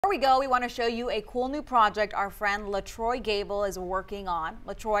we go, we want to show you a cool new project our friend LaTroy Gable is working on.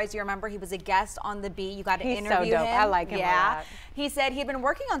 LaTroy, as you remember, he was a guest on The Beat. You got to interview him. I like him a lot. He said he'd been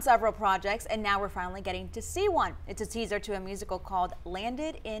working on several projects, and now we're finally getting to see one. It's a teaser to a musical called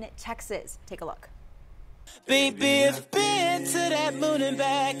Landed in Texas. Take a look. Baby, I've been to that moon and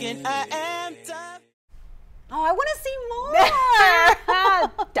back, and I am done. Oh, I want to see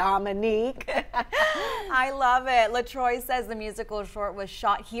more. Dominique. I love it. LaTroy says the musical short was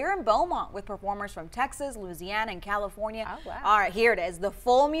shot here in Beaumont with performers from Texas, Louisiana, and California. Oh, wow. All right, here it is. The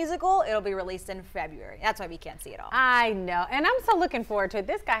full musical, it'll be released in February. That's why we can't see it all. I know, and I'm so looking forward to it.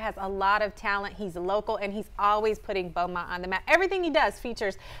 This guy has a lot of talent. He's local, and he's always putting Beaumont on the map. Everything he does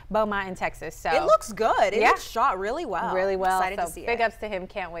features Beaumont in Texas. So it looks good. It looks shot really well. Really well. Excited so to see big it. ups to him.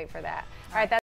 Can't wait for that. All right.